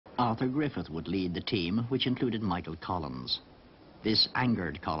Arthur Griffith would lead the team, which included Michael Collins. This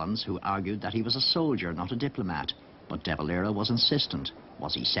angered Collins, who argued that he was a soldier, not a diplomat. But De Valera was insistent.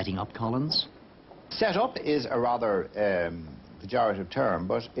 Was he setting up Collins? Set up is a rather pejorative term,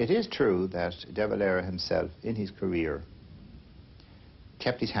 but it is true that De Valera himself, in his career,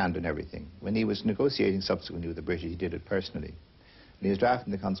 kept his hand on everything. When he was negotiating subsequently with the British, he did it personally. When he was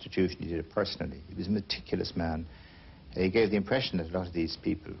drafting the Constitution, he did it personally. He was a meticulous man. He gave the impression that a lot of these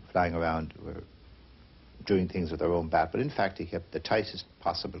people flying around were doing things with their own bat, but in fact he kept the tightest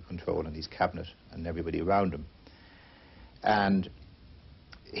possible control on his cabinet and everybody around him. And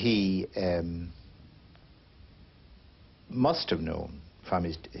he must have known from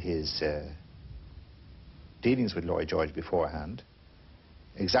his dealings with Lloyd George beforehand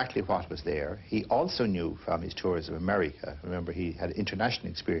exactly what was there. He also knew from his tours of America, remember he had international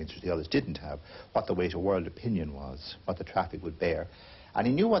experience which the others didn't have, what the weight of world opinion was, what the traffic would bear. And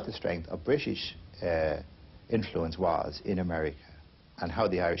he knew what the strength of British influence was in America and how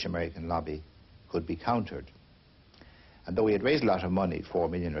the Irish-American lobby could be countered. And though he had raised a lot of money, 4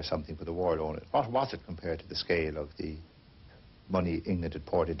 million or something for the war loan, what was it compared to the scale of the money England had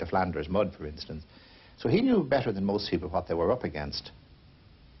poured into Flanders mud, for instance? So he knew better than most people what they were up against.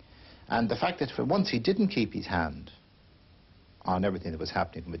 And the fact that for once he didn't keep his hand on everything that was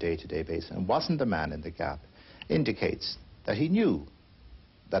happening from a day-to-day basis and wasn't the man in the gap indicates that he knew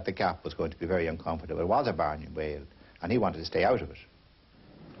that the gap was going to be very uncomfortable. It was a barn and whale, and he wanted to stay out of it.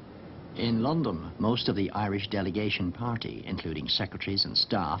 In London, most of the Irish delegation party, including secretaries and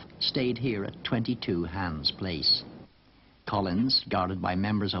staff, stayed here at 22 Hans Place. Collins, guarded by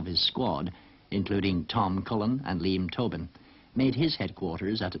members of his squad, including Tom Cullen and Liam Tobin, made his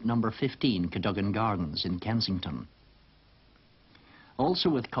headquarters at number 15 Cadogan Gardens in Kensington. Also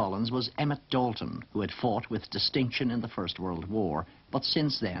with Collins was Emmett Dalton, who had fought with distinction in the First World War, but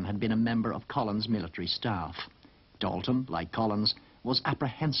since then had been a member of Collins' military staff. Dalton, like Collins, was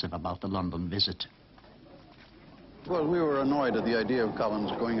apprehensive about the London visit. Well, we were annoyed at the idea of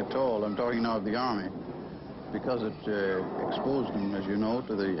Collins going at all. I'm talking now of the army, because it exposed him, as you know,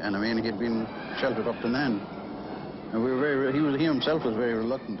 to the enemy, and he had been sheltered up to then. And we were he himself was very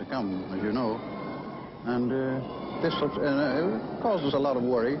reluctant to come, as you know, and this it caused us a lot of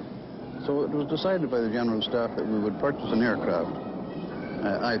worry. So it was decided by the General Staff that we would purchase an aircraft.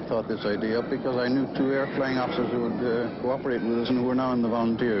 I thought this idea up because I knew 2 air flying officers who would cooperate with us and who were now in the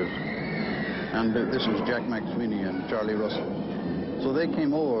volunteers. And this was Jack McSweeney and Charlie Russell. So they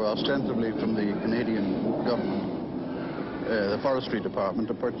came over ostensibly from the Canadian government, the Forestry Department,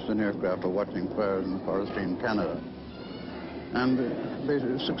 to purchase an aircraft for watching fires in forestry in Canada. And they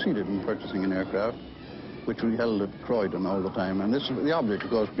succeeded in purchasing an aircraft, which we held at Croydon all the time. And this, the object, of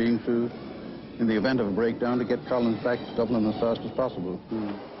course, being to, in the event of a breakdown, to get Collins back to Dublin as fast as possible.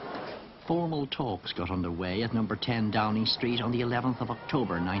 Formal talks got underway at number 10 Downing Street on the 11th of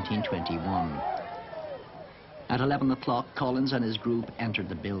October 1921. At 11 o'clock, Collins and his group entered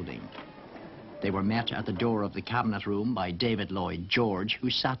the building. They were met at the door of the cabinet room by David Lloyd George, who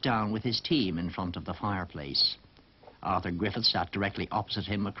sat down with his team in front of the fireplace. Arthur Griffith sat directly opposite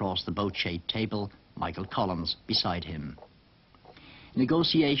him across the boat-shaped table, Michael Collins beside him.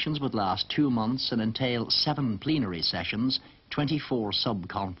 Negotiations would last 2 months and entail 7 plenary sessions, 24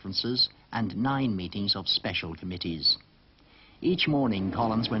 sub-conferences and 9 meetings of special committees. Each morning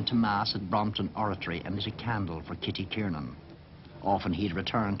Collins went to Mass at Brompton Oratory and lit a candle for Kitty Kiernan. Often he'd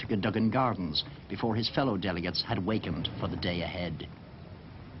return to Cadogan Gardens before his fellow delegates had wakened for the day ahead.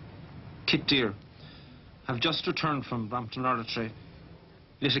 Kit dear, I've just returned from Brompton Oratory.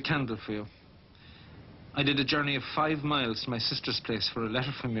 Lit a candle for you. I did a journey of 5 miles to my sister's place for a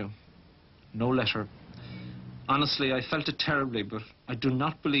letter from you. No letter. Honestly, I felt it terribly, but I do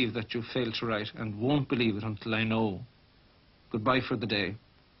not believe that you failed to write and won't believe it until I know. Goodbye for the day.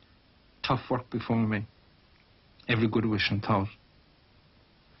 Tough work before me. Every good wish and thought.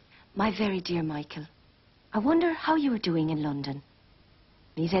 My very dear Michael, I wonder how you were doing in London.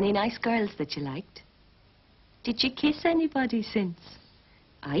 Meet any nice girls that you liked? Did you kiss anybody since?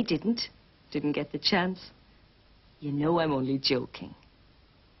 I didn't. Didn't get the chance. You know I'm only joking.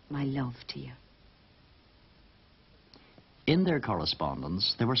 My love to you. In their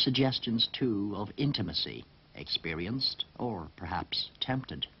correspondence, there were suggestions, too, of intimacy, experienced or perhaps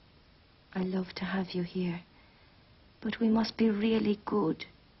tempted. I love to have you here, but we must be really good.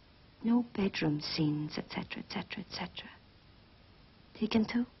 No bedroom scenes, etc., etc., etc. Taken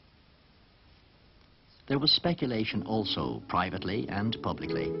too? There was speculation also, privately and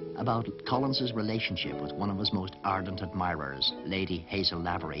publicly, about Collins's relationship with one of his most ardent admirers, Lady Hazel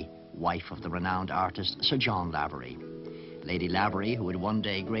Lavery, wife of the renowned artist Sir John Lavery. Lady Lavery, who would one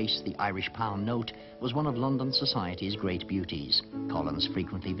day grace the Irish pound note, was one of London society's great beauties. Collins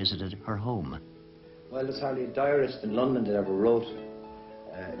frequently visited her home. Well, there's hardly a diarist in London that ever wrote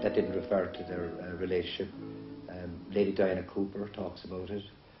that didn't refer to their relationship. Lady Diana Cooper talks about it.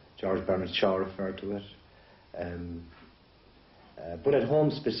 George Bernard Shaw referred to it. But at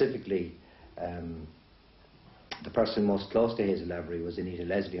home specifically, the person most close to Hazel Lavery was Anita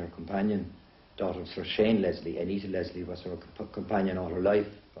Leslie, her companion, daughter of Sir Shane Leslie. Anita Leslie was her companion all her life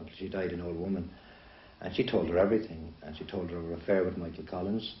until she died an old woman. And she told her everything. And she told her of her affair with Michael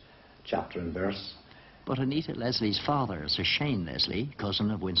Collins, chapter and verse. But Anita Leslie's father, Sir Shane Leslie,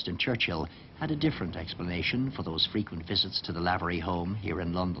 cousin of Winston Churchill, had a different explanation for those frequent visits to the Lavery home here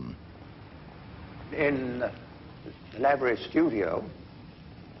in London. In the Lavery studio,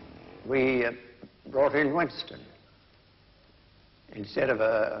 we brought in Winston instead of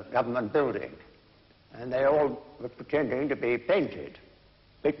a government building. And they all were pretending to be painted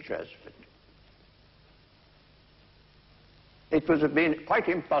pictures. It would have been quite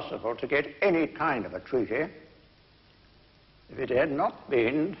impossible to get any kind of a treaty if it had not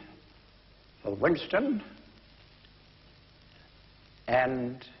been for Winston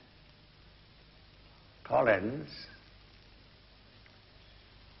and Collins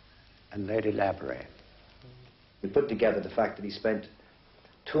and Lady Lavery. We put together the fact that he spent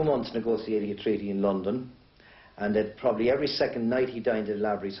 2 months negotiating a treaty in London, and that probably every second night he dined at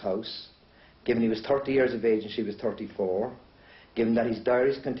Lavery's house, given he was 30 years of age and she was 34, given that his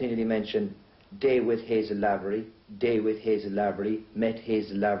diaries continually mention day with Hazel Lavery, day with Hazel Lavery, met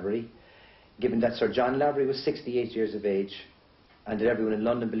Hazel Lavery, given that Sir John Lavery was 68 years of age, and that everyone in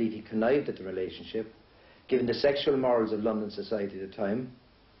London believed he connived at the relationship, given the sexual morals of London society at the time,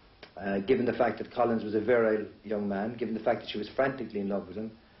 given the fact that Collins was a virile young man, given the fact that she was frantically in love with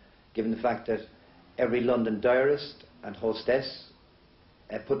him, given the fact that every London diarist and hostess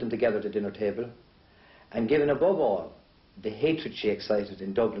put them together at the dinner table, and given above all the hatred she excited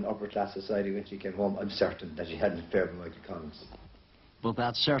in Dublin upper-class society when she came home, I'm certain that she had an affair with Michael Collins. But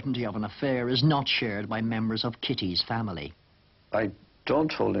that certainty of an affair is not shared by members of Kitty's family. I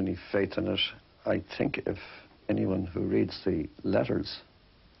don't hold any faith in it. I think if anyone who reads the letters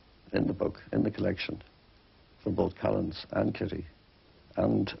in the book, in the collection, from both Collins and Kitty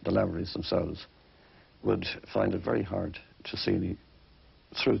and the Laverys themselves, would find it very hard to see any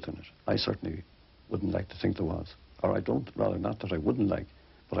truth in it. I certainly wouldn't like to think there was. Or I don't, rather not that I wouldn't like,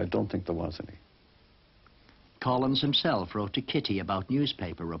 but I don't think there was any. Collins himself wrote to Kitty about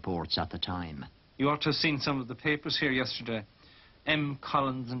newspaper reports at the time. You ought to have seen some of the papers here yesterday. M.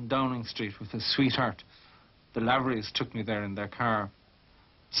 Collins in Downing Street with his sweetheart. The Laverys took me there in their car.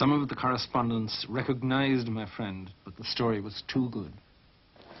 Some of the correspondents recognized my friend, but the story was too good.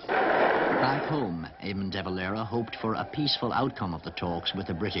 Back home, Eamon de Valera hoped for a peaceful outcome of the talks with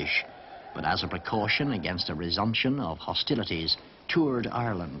the British, but as a precaution against a resumption of hostilities, toured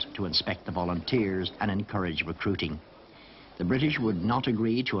Ireland to inspect the volunteers and encourage recruiting. The British would not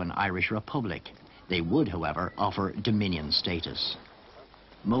agree to an Irish republic. They would, however, offer Dominion status.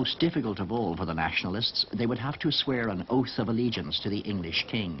 Most difficult of all for the nationalists, they would have to swear an oath of allegiance to the English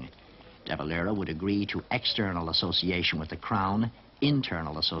king. De Valera would agree to external association with the Crown,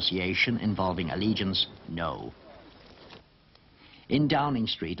 internal association involving allegiance, no. In Downing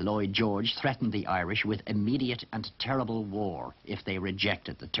Street, Lloyd George threatened the Irish with immediate and terrible war if they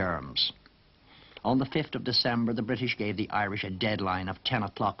rejected the terms. On the 5th of December, the British gave the Irish a deadline of 10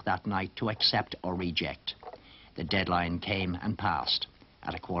 o'clock that night to accept or reject. The deadline came and passed.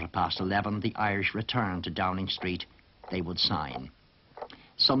 At 11:15, the Irish returned to Downing Street. They would sign.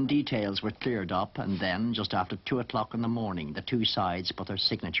 Some details were cleared up, and then, just after 2 o'clock in the morning, the two sides put their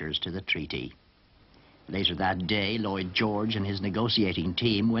signatures to the treaty. Later that day, Lloyd George and his negotiating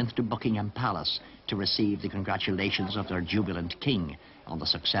team went to Buckingham Palace to receive the congratulations of their jubilant king on the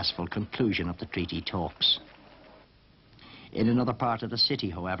successful conclusion of the treaty talks. In another part of the city,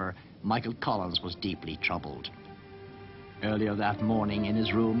 however, Michael Collins was deeply troubled. Earlier that morning, in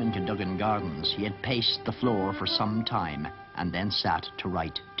his room in Cadogan Gardens, he had paced the floor for some time and then sat to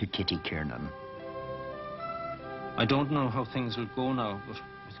write to Kitty Kiernan. I don't know how things will go now, but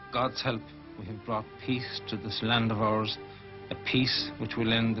with God's help, we have brought peace to this land of ours, a peace which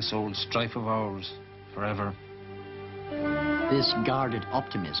will end this old strife of ours forever. This guarded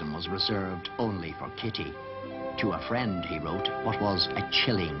optimism was reserved only for Kitty. To a friend, he wrote, what was a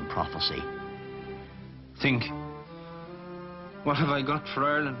chilling prophecy. Think, what have I got for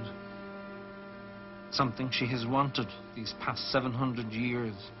Ireland? Something she has wanted these past 700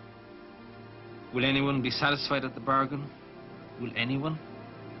 years. Will anyone be satisfied at the bargain? Will anyone?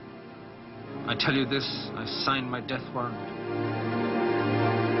 I tell you this, I signed my death warrant.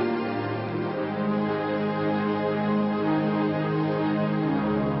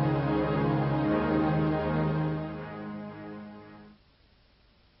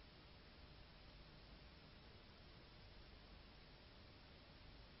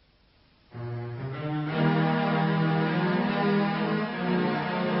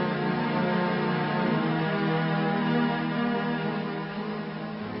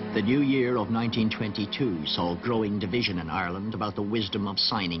 The new year of 1922 saw growing division in Ireland about the wisdom of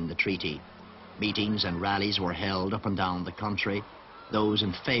signing the treaty. Meetings and rallies were held up and down the country. Those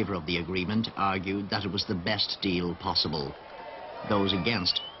in favour of the agreement argued that it was the best deal possible. Those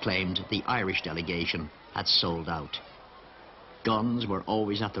against claimed the Irish delegation had sold out. Guns were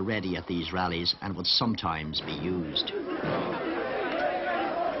always at the ready at these rallies and would sometimes be used.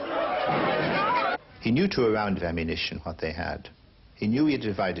 He knew to a round of ammunition what they had. He knew he had a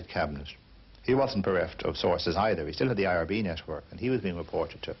divided cabinet. He wasn't bereft of sources either. He still had the IRB network, and he was being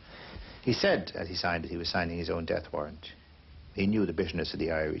reported to. He said, as he signed it, he was signing his own death warrant. He knew the bitterness of the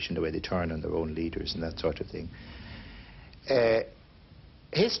Irish and the way they turn on their own leaders and that sort of thing.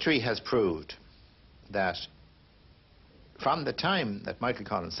 History has proved that from the time that Michael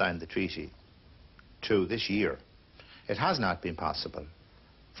Collins signed the treaty to this year, it has not been possible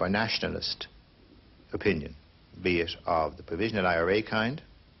for nationalist opinion, be it of the provisional IRA kind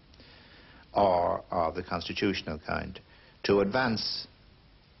or of the constitutional kind, to advance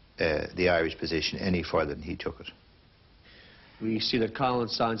the Irish position any further than he took it. We see that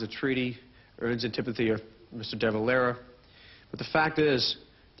Collins signs a treaty, earns antipathy of Mr. De Valera, but the fact is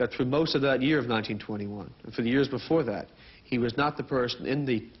that through most of that year of 1921, and for the years before that, he was not the person in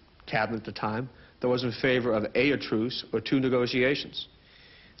the cabinet at the time that was in favor of a truce or two negotiations.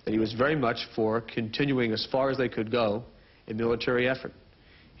 That he was very much for continuing as far as they could go a military effort.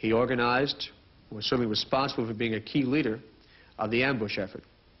 He organized, was certainly responsible for being a key leader of the ambush effort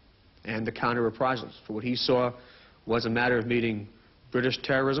and the counter-reprisals. For what he saw was a matter of meeting British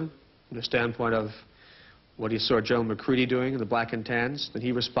terrorism from the standpoint of what he saw General Macready doing in the Black and Tans, that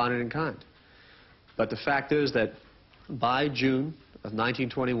he responded in kind. But the fact is that by June of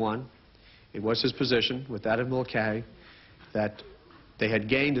 1921, it was his position, with that of Mulcahy, that they had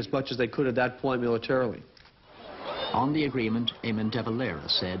gained as much as they could at that point militarily. On the agreement, Eamon De Valera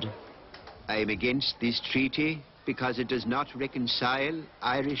said, I am against this treaty because it does not reconcile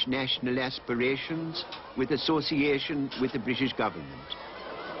Irish national aspirations with association with the British government.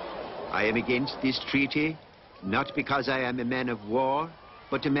 I am against this treaty not because I am a man of war,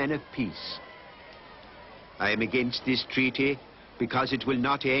 but a man of peace. I am against this treaty because it will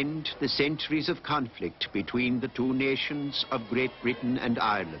not end the centuries of conflict between the two nations of Great Britain and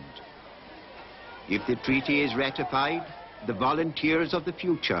Ireland. If the treaty is ratified, the volunteers of the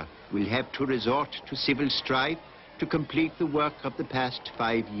future will have to resort to civil strife to complete the work of the past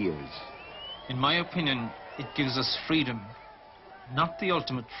 5 years. In my opinion, it gives us freedom, not the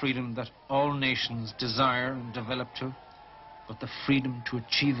ultimate freedom that all nations desire and develop to, but the freedom to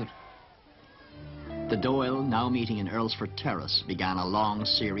achieve it. The Dáil, now meeting in Earlsfort Terrace, began a long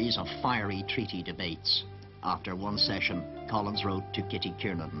series of fiery treaty debates. After one session, Collins wrote to Kitty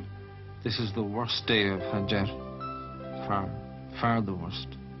Kiernan, This is the worst day I've had yet. Far, far the worst.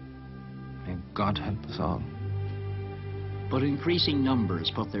 May God help us all. But increasing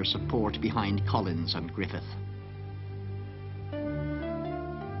numbers put their support behind Collins and Griffith.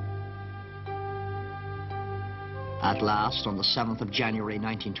 At last, on the 7th of January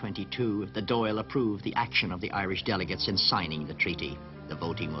 1922, the Dáil approved the action of the Irish delegates in signing the treaty. The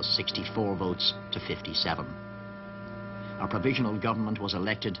voting was 64 votes to 57. A provisional government was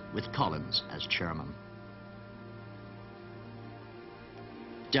elected with Collins as chairman.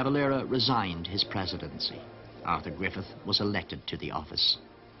 De Valera resigned his presidency. Arthur Griffith was elected to the office.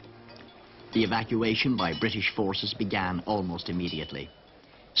 The evacuation by British forces began almost immediately.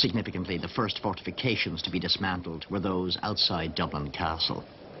 Significantly, the first fortifications to be dismantled were those outside Dublin Castle.